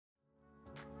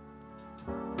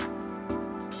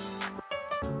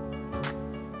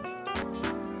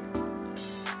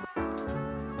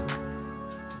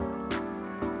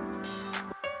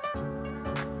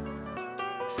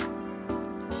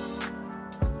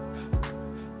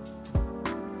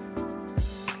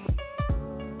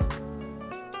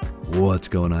What's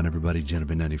going on, everybody?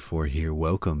 Gentleman94 here.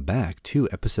 Welcome back to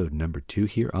episode number 2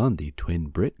 here on the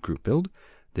TwinBrit group build.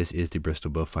 This is the Bristol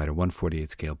Beaufighter 1/48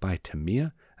 scale by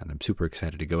Tamiya, and I'm super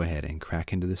excited to go ahead and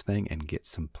crack into this thing and get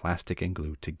some plastic and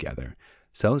glue together.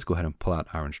 So let's go ahead and pull out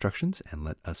our instructions and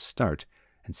let us start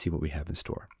and see what we have in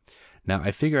store. Now,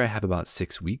 I figure I have about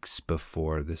 6 weeks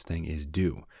before this thing is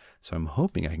due, so I'm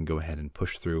hoping I can go ahead and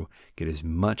push through, get as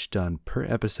much done per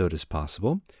episode as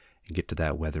possible, and get to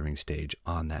that weathering stage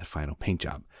on that final paint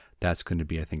job. That's going to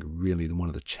be, I think, really one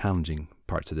of the challenging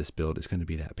parts of this build is going to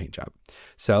be that paint job.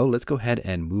 So let's go ahead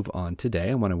and move on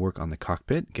today. I want to work on the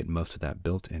cockpit, get most of that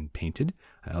built and painted.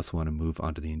 I also want to move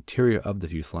on to the interior of the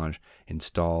fuselage,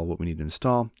 install what we need to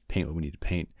install, paint what we need to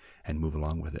paint, and move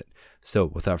along with it. So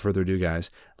without further ado, guys,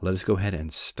 let us go ahead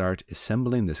and start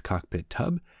assembling this cockpit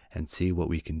tub and see what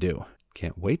we can do.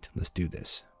 Can't wait. Let's do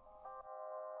this.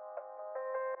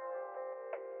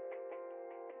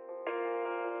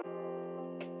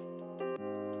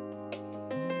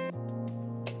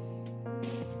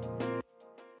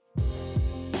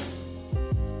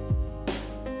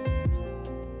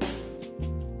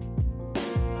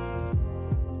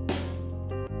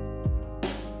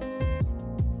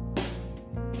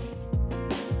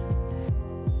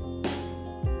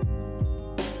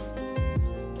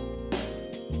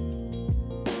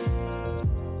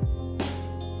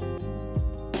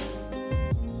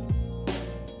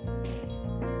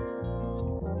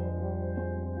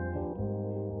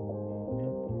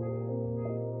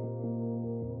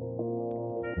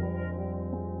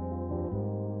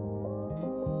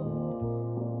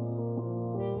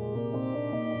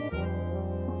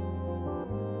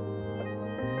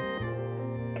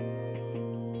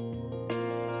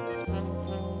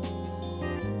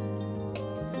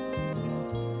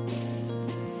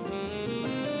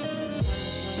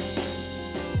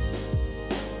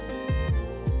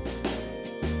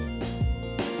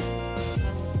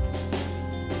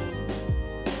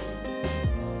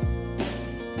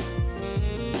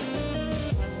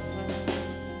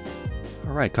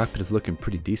 Alright, cockpit is looking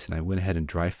pretty decent. I went ahead and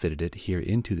dry fitted it here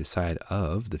into the side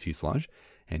of the fuselage.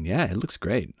 And yeah, it looks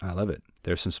great. I love it.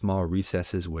 There's some small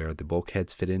recesses where the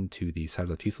bulkheads fit into the side of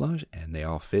the fuselage, and they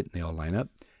all fit and they all line up.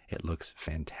 It looks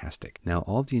fantastic. Now,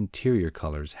 all the interior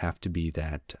colors have to be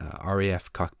that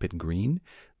RAF cockpit green,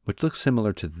 which looks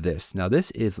similar to this. Now, this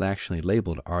is actually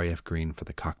labeled RAF green for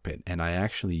the cockpit, and I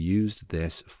actually used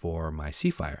this for my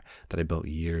Seafire that I built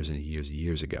years and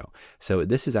years ago. So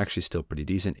this is actually still pretty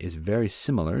decent. It's very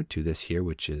similar to this here,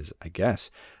 which is, I guess,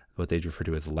 what they refer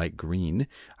to as light green.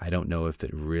 I don't know if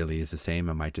it really is the same.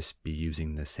 I might just be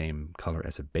using the same color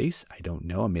as a base. I don't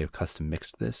know. I may have custom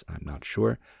mixed this. I'm not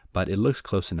sure. But it looks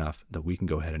close enough that we can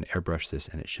go ahead and airbrush this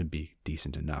and it should be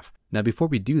decent enough. Now, before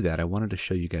we do that, I wanted to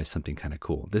show you guys something kind of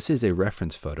cool. This is a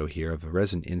reference photo here of a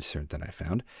resin insert that I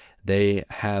found. They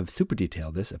have super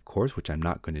detailed this, of course, which I'm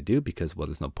not going to do because, well,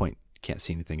 there's no point. Can't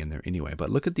see anything in there anyway. But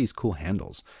look at these cool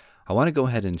handles. I want to go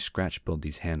ahead and scratch build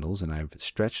these handles, and I've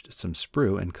stretched some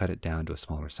sprue and cut it down to a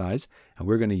smaller size. And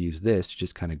we're going to use this to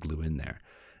just kind of glue in there.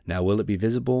 Now, will it be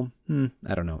visible?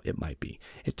 I don't know. It might be.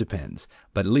 It depends.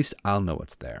 But at least I'll know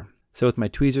what's there. So with my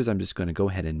tweezers, I'm just going to go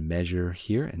ahead and measure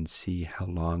here and see how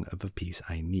long of a piece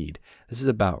I need. This is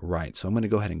about right. So I'm going to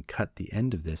go ahead and cut the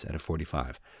end of this at a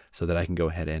 45 so that I can go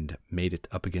ahead and mate it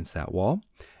up against that wall.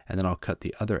 And then I'll cut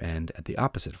the other end at the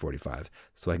opposite 45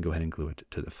 so I can go ahead and glue it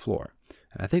to the floor.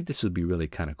 And I think this would be really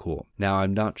kind of cool. Now,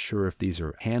 I'm not sure if these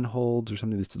are handholds or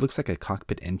something. This looks like a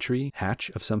cockpit entry hatch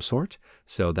of some sort.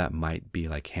 So that might be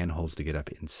like handholds to get up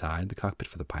inside the cockpit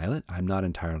for the pilot. I'm not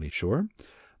entirely sure,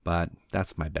 but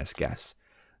that's my best guess.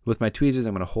 With my tweezers,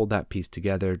 I'm going to hold that piece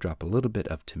together, drop a little bit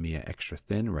of Tamiya extra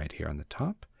thin right here on the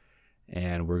top,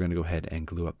 and we're going to go ahead and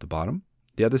glue up the bottom.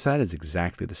 The other side is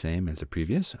exactly the same as the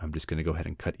previous. I'm just going to go ahead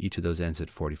and cut each of those ends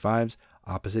at 45s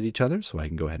opposite each other so I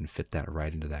can go ahead and fit that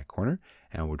right into that corner.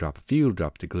 And we'll drop a few,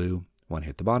 drop the glue, one here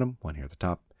at the bottom, one here at the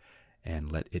top,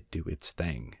 and let it do its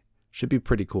thing. Should be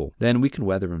pretty cool. Then we can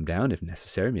weather them down if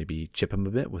necessary, maybe chip them a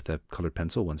bit with a colored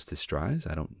pencil once this dries.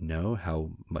 I don't know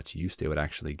how much use they would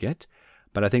actually get,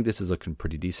 but I think this is looking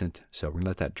pretty decent. So we're going to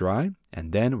let that dry,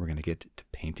 and then we're going to get to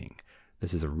painting.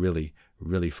 This is a really,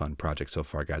 really fun project so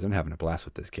far, guys. I'm having a blast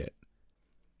with this kit.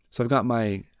 So I've got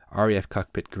my RAF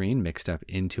cockpit green mixed up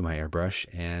into my airbrush,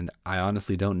 and I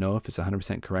honestly don't know if it's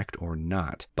 100% correct or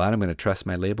not, but I'm going to trust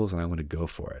my labels and I'm going to go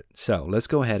for it. So let's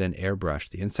go ahead and airbrush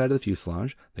the inside of the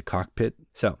fuselage, the cockpit.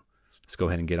 So let's go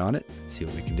ahead and get on it, see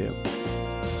what we can do.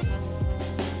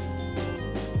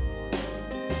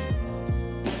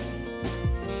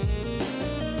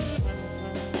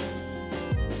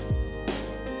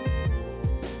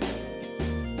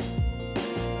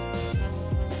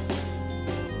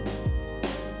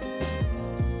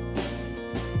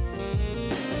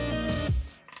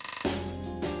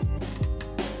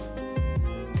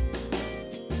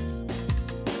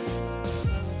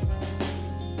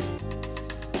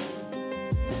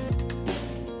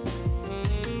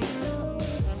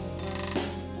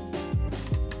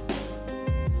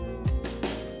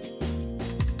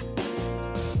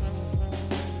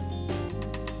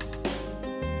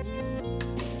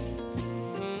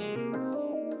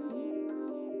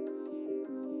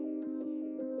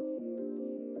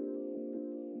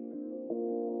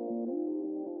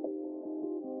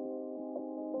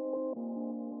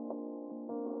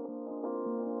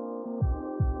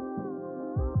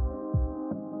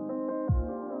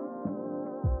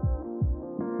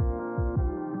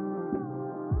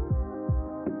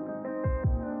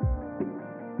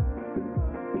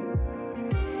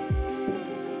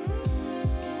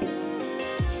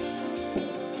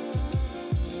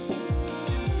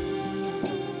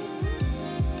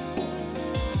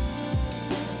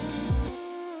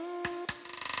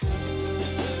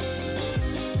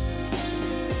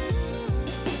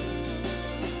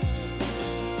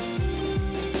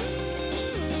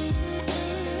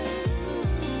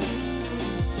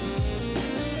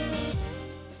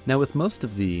 Now with most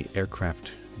of the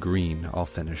aircraft green all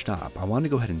finished up, I want to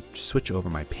go ahead and switch over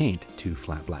my paint to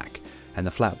flat black. And the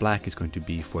flat black is going to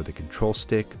be for the control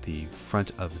stick, the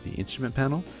front of the instrument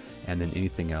panel, and then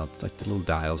anything else like the little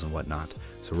dials and whatnot.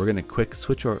 So we're going to quick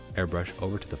switch our airbrush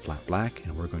over to the flat black,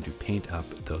 and we're going to paint up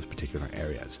those particular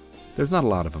areas. There's not a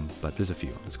lot of them, but there's a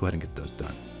few. Let's go ahead and get those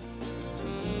done.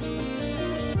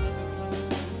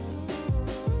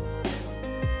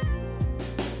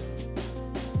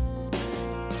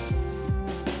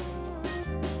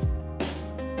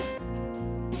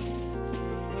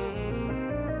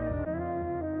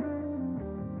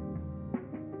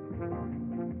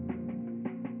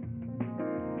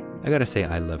 I gotta say,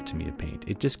 I love Tamiya paint.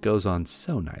 It just goes on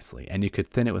so nicely, and you could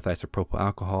thin it with isopropyl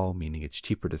alcohol, meaning it's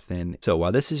cheaper to thin. So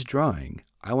while this is drying,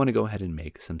 I want to go ahead and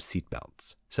make some seat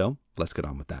belts. So let's get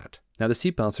on with that. Now the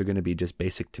seat belts are going to be just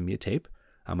basic Tamiya tape.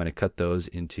 I'm going to cut those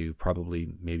into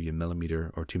probably maybe 1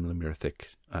 millimeter or 2 millimeter thick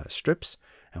strips,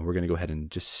 and we're going to go ahead and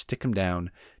just stick them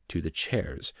down to the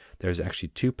chairs. There's actually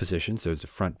two positions. There's a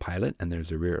front pilot and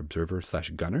there's a rear observer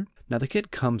 / gunner. Now the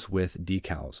kit comes with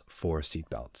decals for seat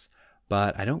belts,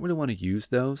 but I don't really want to use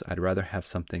those. I'd rather have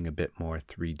something a bit more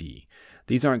 3D.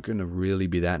 These aren't going to really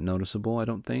be that noticeable, I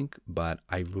don't think, but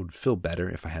I would feel better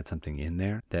if I had something in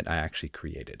there that I actually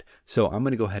created. So I'm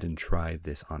going to go ahead and try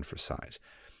this on for size.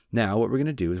 Now what we're going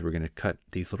to do is we're going to cut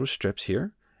these little strips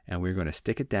here, and we're going to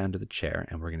stick it down to the chair,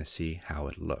 and we're going to see how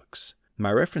it looks.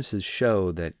 My references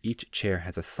show that each chair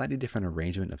has a slightly different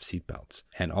arrangement of seat belts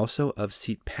and also of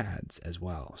seat pads as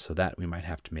well. So that we might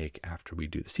have to make after we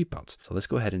do the seat belts. So let's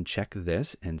go ahead and check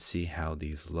this and see how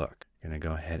these look. I'm going to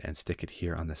go ahead and stick it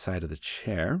here on the side of the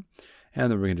chair,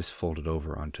 and then we're going to just fold it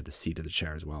over onto the seat of the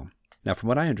chair as well. Now from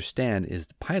what I understand is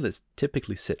the pilots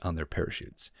typically sit on their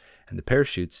parachutes, and the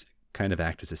parachutes kind of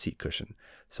act as a seat cushion.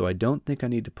 So I don't think I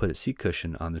need to put a seat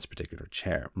cushion on this particular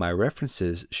chair. My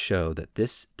references show that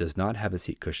this does not have a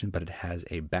seat cushion, but it has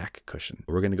a back cushion.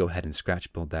 We're going to go ahead and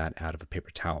scratch build that out of a paper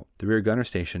towel. The rear gunner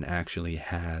station actually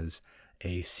has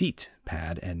a seat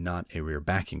pad and not a rear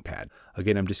backing pad.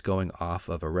 Again, I'm just going off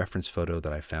of a reference photo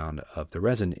that I found of the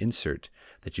resin insert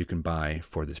that you can buy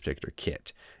for this particular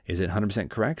kit. Is it 100%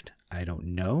 correct? I don't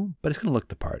know, but it's going to look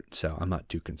the part, so I'm not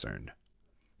too concerned.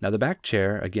 Now the back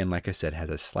chair, again, like I said, has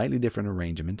a slightly different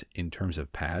arrangement in terms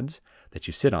of pads that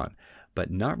you sit on, but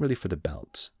not really for the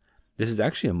belts. This is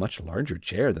actually a much larger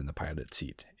chair than the pilot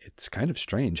seat. It's kind of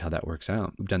strange how that works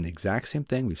out. We've done the exact same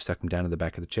thing. We've stuck them down to the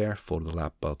back of the chair, folded the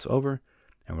lap belts over,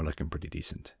 and we're looking pretty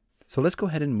decent. So let's go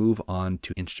ahead and move on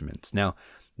to instruments. Now,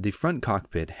 the front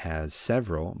cockpit has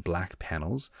several black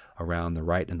panels around the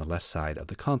right and the left side of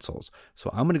the consoles. So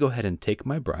I'm going to go ahead and take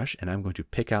my brush and I'm going to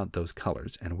pick out those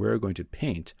colors, and we're going to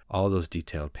paint all those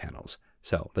detailed panels.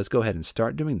 So let's go ahead and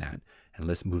start doing that, and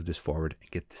let's move this forward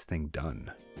and get this thing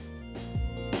done.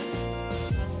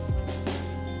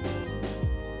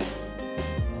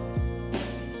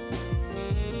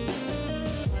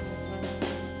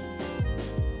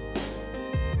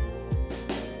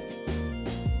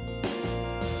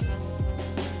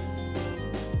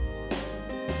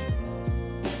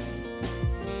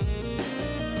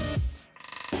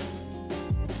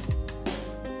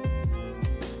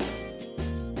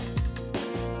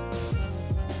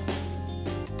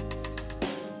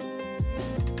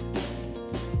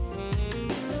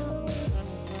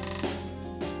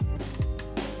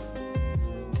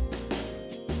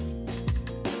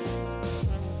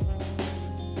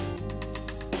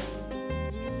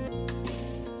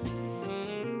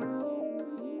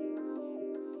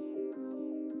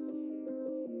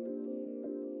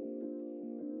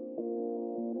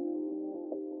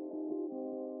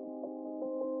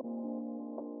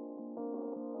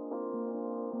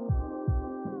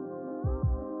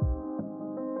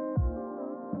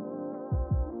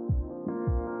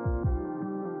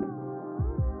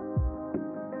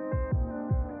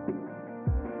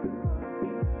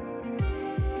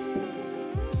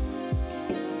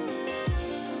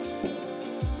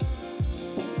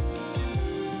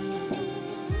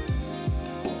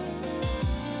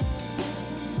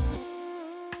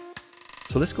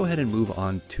 So let's go ahead and move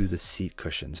on to the seat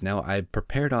cushions. Now I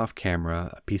prepared off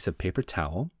camera a piece of paper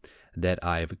towel that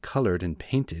I've colored and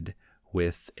painted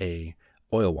with a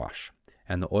oil wash.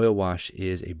 And the oil wash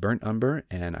is a burnt umber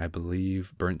and I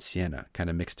believe burnt sienna kind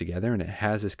of mixed together, and it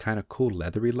has this kind of cool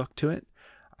leathery look to it.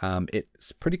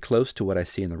 It's pretty close to what I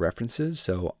see in the references,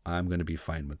 so I'm going to be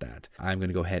fine with that. I'm going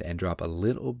to go ahead and drop a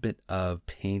little bit of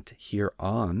paint here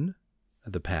on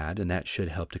the pad, and that should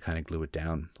help to kind of glue it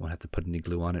down. Won't have to put any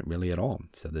glue on it really at all,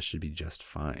 so this should be just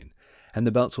fine. And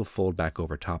the belts will fold back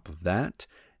over top of that,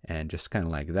 and just kind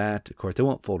of like that. Of course, they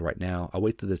won't fold right now. I'll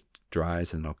wait till this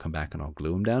dries and I'll come back and I'll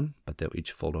glue them down, but they'll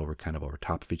each fold over kind of over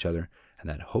top of each other, and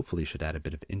that hopefully should add a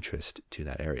bit of interest to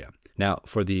that area. Now,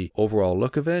 for the overall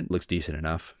look of it, looks decent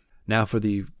enough. Now for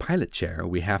the pilot chair,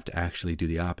 we have to actually do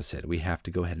the opposite. We have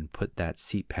to go ahead and put that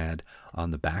seat pad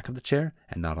on the back of the chair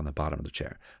and not on the bottom of the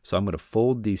chair. So I'm going to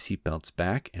fold these seat belts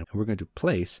back, and we're going to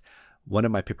place one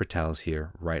of my paper towels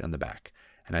here right on the back.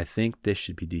 And I think this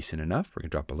should be decent enough. We're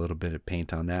going to drop a little bit of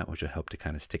paint on that, which will help to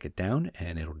kind of stick it down,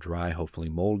 and it'll dry, hopefully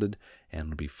molded, and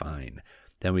it'll be fine.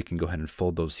 Then we can go ahead and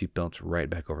fold those seat belts right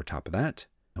back over top of that,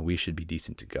 and we should be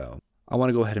decent to go. I want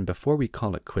to go ahead and, before we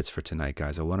call it quits for tonight,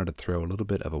 guys, I wanted to throw a little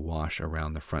bit of a wash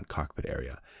around the front cockpit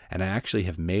area. And I actually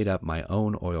have made up my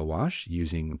own oil wash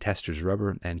using Tester's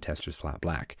rubber and Tester's flat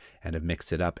black, and have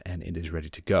mixed it up, and it is ready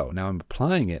to go. Now I'm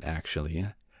applying it actually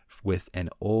with an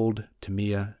old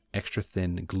Tamiya extra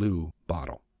thin glue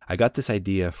bottle. I got this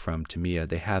idea from Tamiya.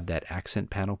 They have that accent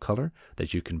panel color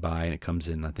that you can buy, and it comes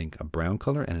in, I think, a brown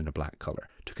color and in a black color.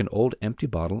 Took an old empty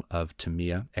bottle of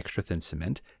Tamiya extra thin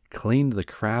cement, cleaned the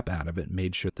crap out of it,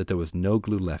 made sure that there was no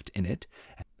glue left in it,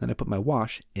 and then I put my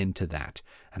wash into that,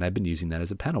 and I've been using that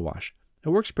as a panel wash. It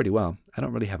works pretty well. I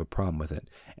don't really have a problem with it,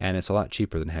 and it's a lot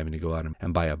cheaper than having to go out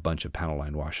and buy a bunch of panel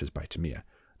line washes by Tamiya.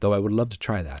 Though I would love to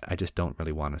try that, I just don't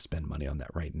really want to spend money on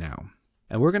that right now.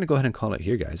 And we're going to go ahead and call it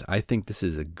here, guys. I think this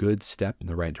is a good step in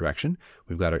the right direction.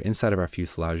 We've got our inside of our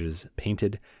fuselages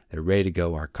painted. They're ready to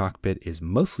go. Our cockpit is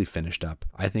mostly finished up.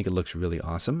 I think it looks really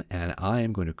awesome, and I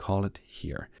am going to call it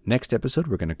here. Next episode,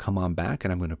 we're going to come on back,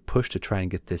 and I'm going to push to try and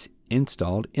get this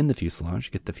installed in the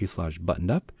fuselage, get the fuselage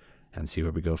buttoned up, and see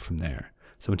where we go from there.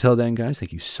 So until then, guys,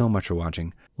 thank you so much for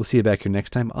watching. We'll see you back here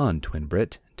next time on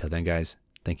TwinBrit. Until then, guys,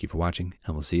 thank you for watching,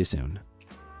 and we'll see you soon.